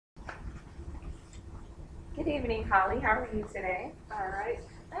Good evening, Holly. How are you today? All right.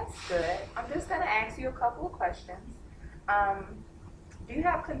 That's good. I'm just going to ask you a couple of questions. Um, do you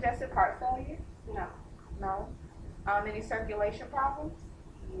have congestive heart failure? No. No. Any circulation problems?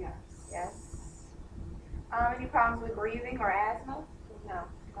 Yes. Yes. Any problems with breathing or asthma? No.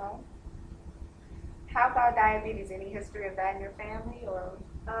 No. How about diabetes? Any history of that in your family or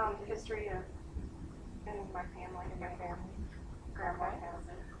History of in my family. in your family? Grandma Okay. has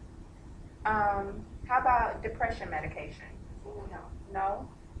it. How about depression medication? No. No.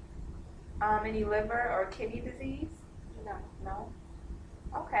 Any liver or kidney disease? No. No.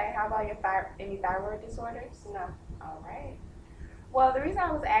 Okay. How about your any thyroid disorders? No. All right. Well, the reason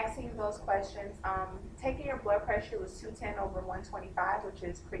I was asking you those questions, taking your blood pressure was 210 over 125, which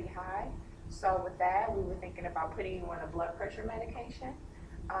is pretty high. So with that, we were thinking about putting you on a blood pressure medication,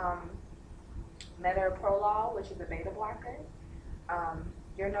 Metoprolol, which is a beta blocker.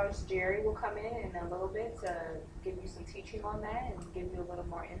 Your nurse Geri will come in a little bit to give you some teaching on that and give you a little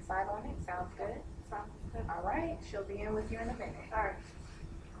more insight on it. Sounds good? Sounds good. All right. She'll be in with you in a minute. All right.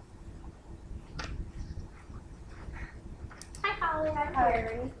 Hi Holly, I'm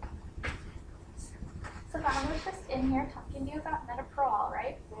Geri. Savon was just in here talking to you about Metoprolol,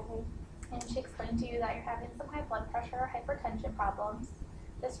 right? And she explained to you that you're having some high blood pressure or hypertension problems.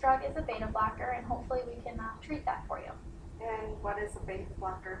 This drug is a beta blocker and hopefully we can treat that for you. And what is a beta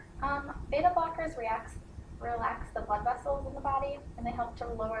blocker? Beta blockers relax the blood vessels in the body and they help to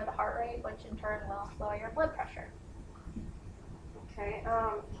lower the heart rate, which in turn will lower your blood pressure. Okay.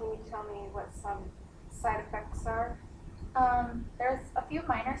 Can you tell me what some side effects are? There's a few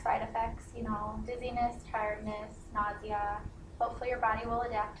minor side effects, dizziness, tiredness, nausea. Hopefully your body will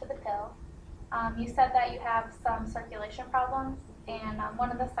adapt to the pill. You said that you have some circulation problems, and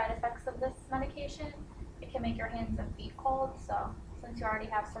one of the side effects of this medication, it can make your hands and feet cold, so since you already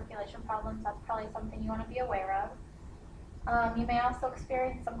have circulation problems, that's probably something you want to be aware of. You may also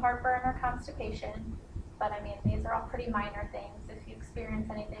experience some heartburn or constipation, but I mean, these are all pretty minor things. If you experience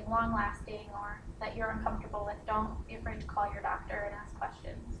anything long-lasting or that you're uncomfortable with, don't be afraid to call your doctor and ask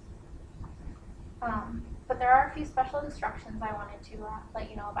questions. But there are a few special instructions I wanted to let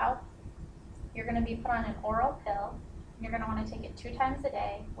you know about. You're going to be put on an oral pill. And you're going to want to take it 2 times a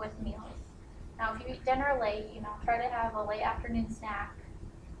day with meals. Now, if you eat dinner late, try to have a late afternoon snack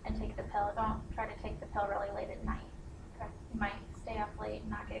and take the pill. Don't try to take the pill really late at night. Okay? You might stay up late and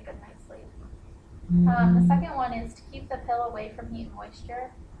not get a good night's sleep. The second one is to keep the pill away from heat and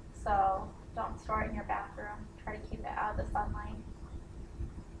moisture. So don't store it in your bathroom. Try to keep it out of the sunlight.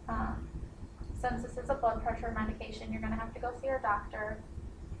 Since this is a blood pressure medication, you're going to have to go see your doctor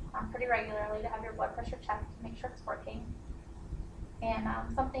pretty regularly to have your blood pressure checked to make sure it's working. And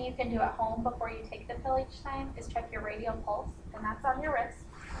something you can do at home before you take the pill each time is check your radial pulse, and that's on your wrist.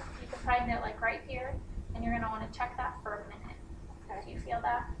 You can find it like right here, and you're going to want to check that for a minute. Okay. Do you feel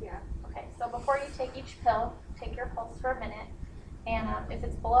that? Yeah. Okay, so before you take each pill, take your pulse for a minute, and if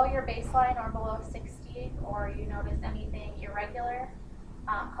it's below your baseline or below 60, or you notice anything irregular,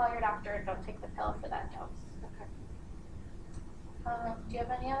 call your doctor and don't take the pill for that dose. Okay. Do you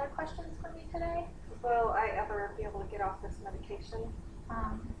have any other questions for me today? Will I ever be able to get off this medication?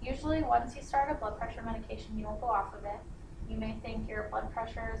 Usually once you start a blood pressure medication, you won't go off of it. You may think your blood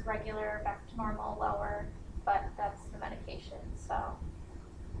pressure is regular, back to normal, lower, but that's the medication, so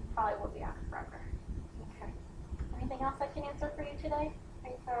probably will be on it forever. Okay. Anything else I can answer for you today? I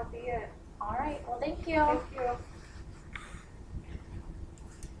think that'll be it. All right, well thank you. Thank you.